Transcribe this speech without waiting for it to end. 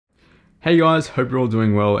Hey guys, hope you're all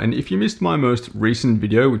doing well, and if you missed my most recent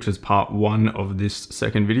video, which was part 1 of this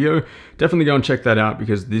second video, definitely go and check that out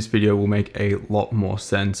because this video will make a lot more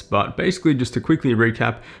sense. But basically, just to quickly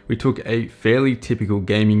recap, we took a fairly typical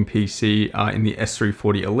gaming PC in the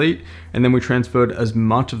S340 Elite, and then we transferred as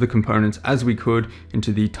much of the components as we could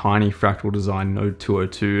into the tiny Fractal Design Node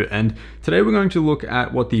 202. And today we're going to look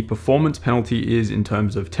at what the performance penalty is in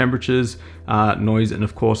terms of temperatures, noise, and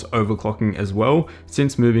of course overclocking as well,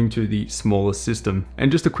 since moving to the smaller system.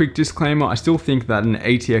 And just a quick disclaimer, I still think that an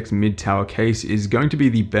ATX mid-tower case is going to be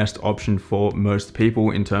the best option for most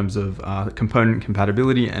people in terms of component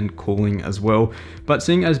compatibility and cooling as well. But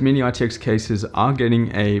seeing as mini ITX cases are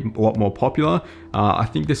getting a lot more popular, I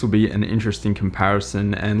think this will be an interesting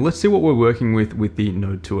comparison, and let's see what we're working with the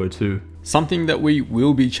Node 202. Something that we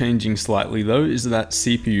will be changing slightly though is that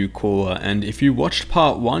CPU cooler, and if you watched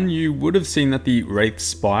part 1 you would have seen that the Wraith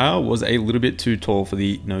Spire was a little bit too tall for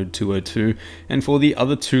the Node 202, and for the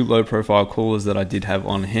other two low profile coolers that I did have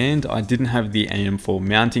on hand, I didn't have the AM4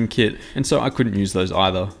 mounting kit, and so I couldn't use those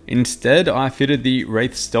either. Instead, I fitted the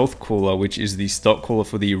Wraith Stealth cooler, which is the stock cooler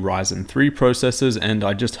for the Ryzen 3 processors, and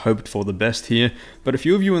I just hoped for the best here. But a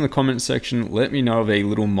few of you in the comments section let me know of a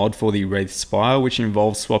little mod for the Wraith Spire, which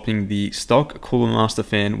involves swapping the stock Cooler Master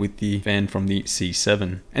fan with the fan from the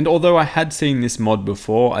C7. And although I had seen this mod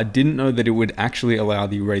before, I didn't know that it would actually allow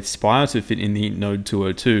the Wraith Spire to fit in the Node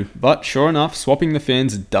 202. But sure enough, swapping the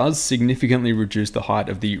fans does significantly reduce the height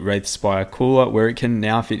of the Wraith Spire cooler, where it can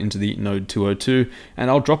now fit into the Node 202, and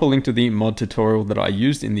I'll drop a link to the mod tutorial that I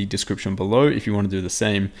used in the description below if you want to do the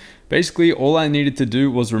same. Basically, all I needed to do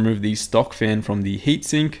was remove the stock fan from the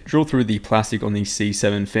heatsink, drill through the plastic on the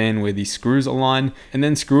C7 fan where the screws align, and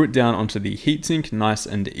then screw it down onto the heatsink, nice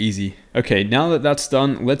and easy. Okay, now that that's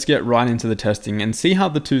done, let's get right into the testing and see how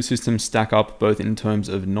the two systems stack up both in terms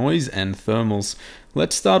of noise and thermals.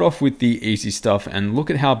 Let's start off with the easy stuff and look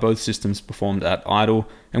at how both systems performed at idle,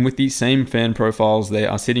 and with the same fan profiles they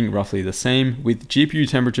are sitting roughly the same, with GPU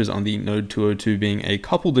temperatures on the Node 202 being a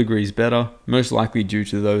couple degrees better, most likely due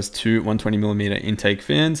to those two 120mm intake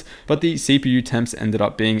fans, but the CPU temps ended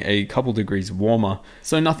up being a couple degrees warmer.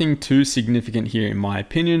 So nothing too significant here in my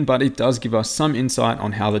opinion, but it does give us some insight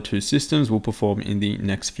on how the two systems will perform in the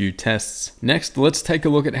next few tests. Next, let's take a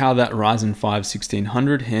look at how that Ryzen 5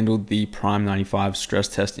 1600 handled the Prime 95 stress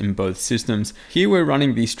test in both systems. Here we're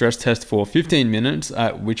running the stress test for 15 minutes,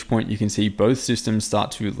 at which point you can see both systems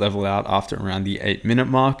start to level out after around the 8-minute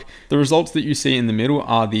mark. The results that you see in the middle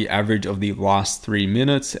are the average of the last 3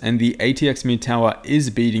 minutes, and the ATX mid-tower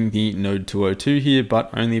is beating the Node 202 here,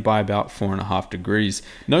 but only by about 4.5 degrees.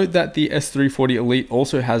 Note that the S340 Elite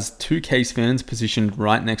also has two case fans positioned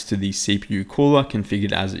right next to the CPU cooler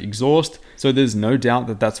configured as exhaust, so there's no doubt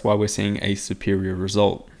that that's why we're seeing a superior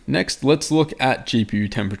result. Next, let's look at GPU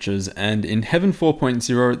temperatures, and in Heaven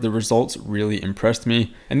 4.0 the results really impressed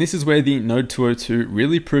me, and this is where the Node 202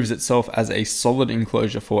 really proves itself as a solid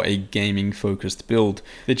enclosure for a gaming focused build.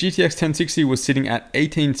 The GTX 1060 was sitting at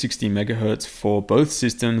 1860 MHz for both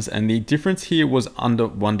systems, and the difference here was under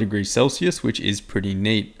 1 degree Celsius, which is pretty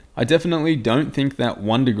neat. I definitely don't think that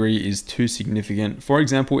 1 degree is too significant. For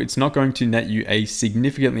example, it's not going to net you a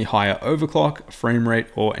significantly higher overclock, frame rate,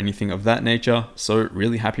 or anything of that nature, so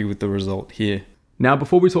really happy with the result here. Now,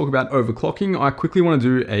 before we talk about overclocking, I quickly want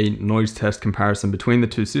to do a noise test comparison between the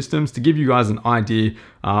two systems to give you guys an idea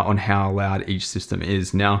on how loud each system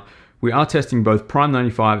is. Now, we are testing both Prime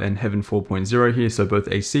 95 and Heaven 4.0 here, so both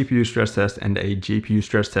a CPU stress test and a GPU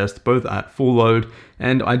stress test, both at full load.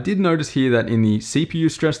 And I did notice here that in the CPU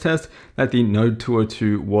stress test that the Node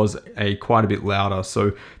 202 was quite a bit louder.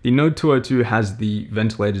 So the Node 202 has the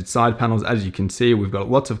ventilated side panels. As you can see, we've got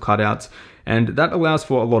lots of cutouts, and that allows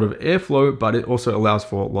for a lot of airflow, but it also allows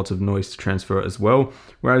for lots of noise to transfer as well.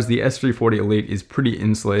 Whereas the S340 Elite is pretty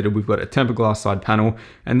insulated. We've got a tempered glass side panel,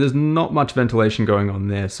 and there's not much ventilation going on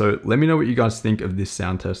there. So let me know what you guys think of this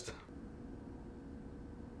sound test.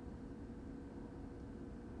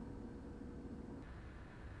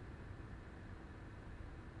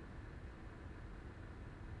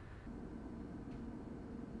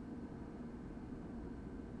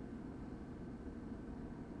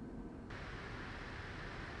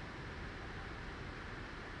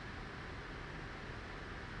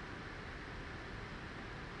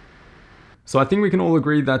 So I think we can all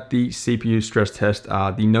agree that the CPU stress test,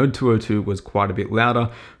 the Node 202 was quite a bit louder,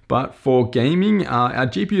 but for gaming, our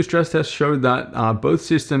GPU stress test showed that both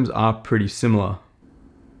systems are pretty similar.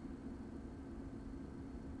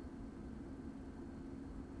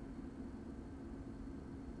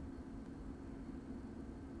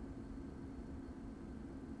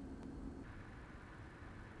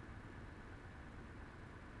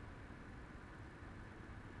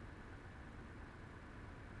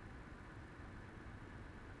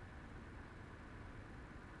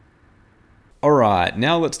 Alright,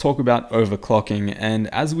 now let's talk about overclocking, and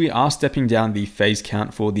as we are stepping down the phase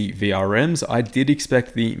count for the VRMs, I did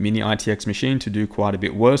expect the Mini ITX machine to do quite a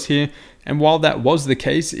bit worse here, and while that was the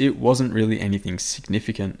case, it wasn't really anything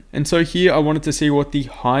significant. And so here I wanted to see what the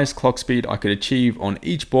highest clock speed I could achieve on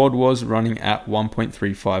each board was, running at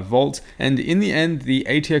 1.35 volts, and in the end the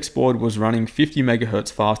ATX board was running 50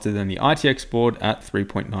 megahertz faster than the ITX board at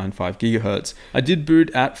 3.95 gigahertz. I did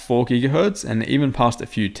boot at 4 gigahertz and even passed a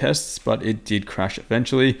few tests, but it did crash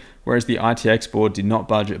eventually, whereas the ITX board did not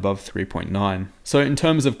budge above 3.9. So in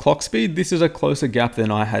terms of clock speed, this is a closer gap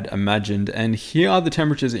than I had imagined, and here are the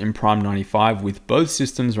temperatures in Prime 95 with both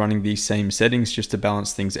systems running the same settings just to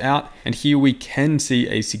balance things out, and here we can see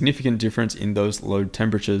a significant difference in those load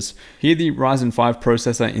temperatures. Here the Ryzen 5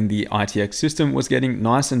 processor in the ITX system was getting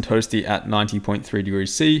nice and toasty at 90.3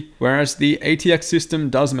 degrees C, whereas the ATX system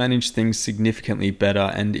does manage things significantly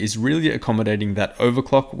better and is really accommodating that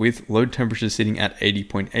overclock with load temperatures sitting at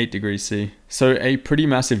 80.8 degrees C. So a pretty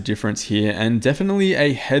massive difference here, and definitely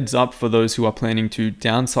a heads up for those who are planning to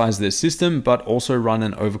downsize their system but also run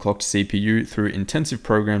an overclocked CPU through intensive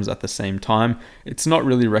programs at the same time. It's not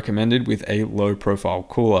really recommended with a low profile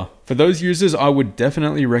cooler. For those users, I would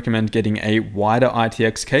definitely recommend getting a wider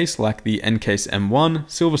ITX case like the Ncase M1,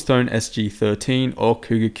 Silverstone SG13 or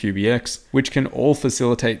Cougar QBX, which can all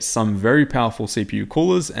facilitate some very powerful CPU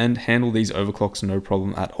coolers and handle these overclocks no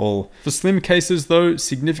problem at all. For slim cases though,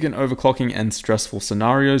 significant overclocking and stressful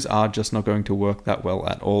scenarios are just not going to work that well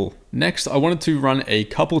at all. Next, I wanted to run a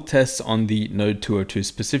couple tests on the Node 202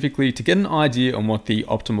 specifically to get an idea on what the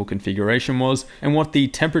optimal configuration was and what the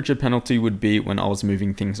temperature penalty would be when I was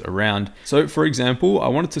moving things around. So for example, I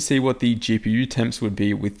wanted to see what the GPU temps would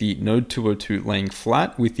be with the Node 202 laying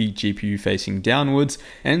flat with the GPU facing downwards,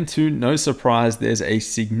 and to no surprise, there's a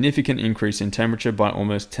significant increase in temperature by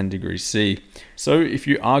almost 10 degrees C. So if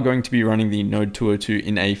you are going to be running the Node 202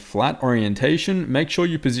 in a flat orientation, make sure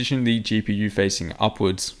you position the GPU facing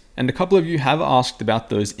upwards. And a couple of you have asked about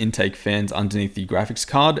those intake fans underneath the graphics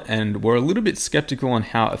card and were a little bit skeptical on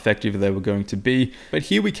how effective they were going to be, but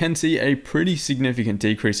here we can see a pretty significant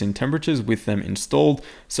decrease in temperatures with them installed,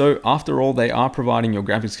 so after all they are providing your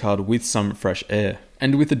graphics card with some fresh air.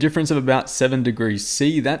 And with a difference of about 7 degrees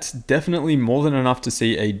C, that's definitely more than enough to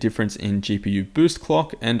see a difference in GPU boost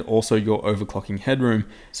clock and also your overclocking headroom.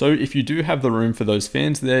 So if you do have the room for those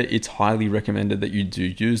fans there, it's highly recommended that you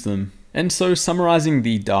do use them. And so summarizing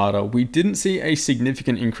the data, we didn't see a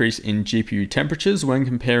significant increase in GPU temperatures when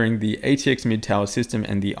comparing the ATX mid-tower system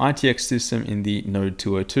and the ITX system in the Node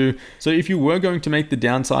 202. So if you were going to make the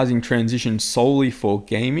downsizing transition solely for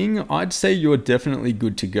gaming, I'd say you're definitely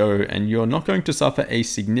good to go and you're not going to suffer a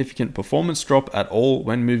significant performance drop at all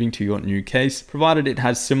when moving to your new case, provided it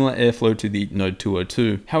has similar airflow to the Node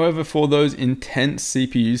 202. However, for those intense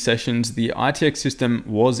CPU sessions, the ITX system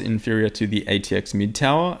was inferior to the ATX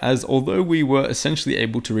mid-tower, as although we were essentially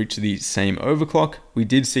able to reach the same overclock, we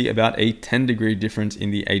did see about a 10-degree difference in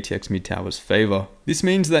the ATX mid-tower's favor. This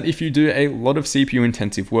means that if you do a lot of CPU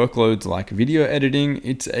intensive workloads like video editing,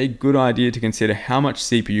 it's a good idea to consider how much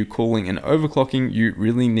CPU cooling and overclocking you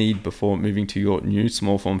really need before moving to your new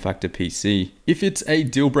small form factor PC. If it's a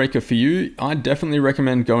deal breaker for you, I'd definitely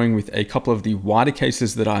recommend going with a couple of the wider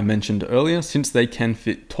cases that I mentioned earlier, since they can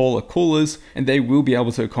fit taller coolers and they will be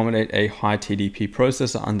able to accommodate a high TDP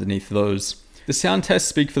processor underneath those. The sound tests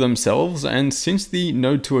speak for themselves, and since the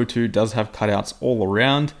Node 202 does have cutouts all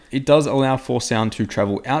around, it does allow for sound to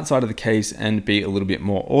travel outside of the case and be a little bit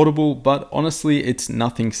more audible, but honestly it's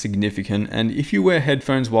nothing significant, and if you wear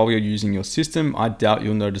headphones while you're using your system, I doubt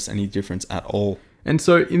you'll notice any difference at all. And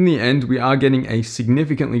so in the end, we are getting a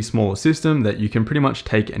significantly smaller system that you can pretty much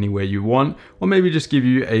take anywhere you want, or maybe just give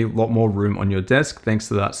you a lot more room on your desk thanks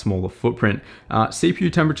to that smaller footprint.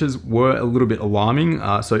 CPU temperatures were a little bit alarming,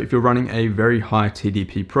 so if you're running a very high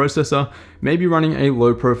TDP processor, maybe running a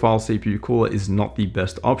low profile CPU cooler is not the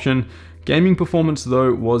best option. Gaming performance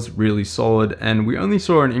though was really solid, and we only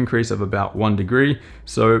saw an increase of about 1 degree,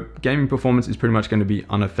 so gaming performance is pretty much going to be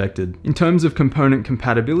unaffected. In terms of component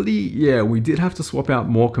compatibility, yeah, we did have to swap out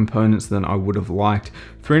more components than I would have liked.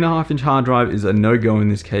 3.5-inch hard drive is a no-go in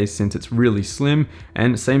this case since it's really slim,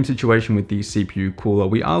 and same situation with the CPU cooler.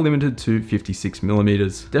 We are limited to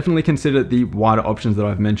 56mm. Definitely consider the wider options that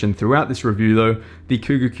I've mentioned throughout this review though. The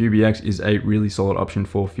Cougar QBX is a really solid option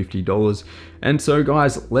for $50. And so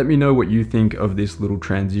guys, let me know what you think of this little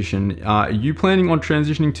transition. Are you planning on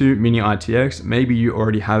transitioning to Mini ITX? Maybe you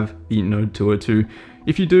already have the Node 202.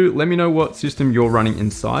 If you do, let me know what system you're running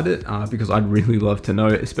inside it, because I'd really love to know,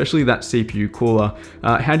 especially that CPU cooler.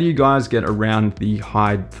 How do you guys get around the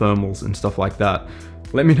high thermals and stuff like that?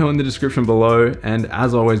 let me know in the description below. And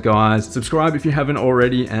as always guys, subscribe if you haven't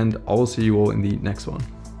already, and I will see you all in the next one.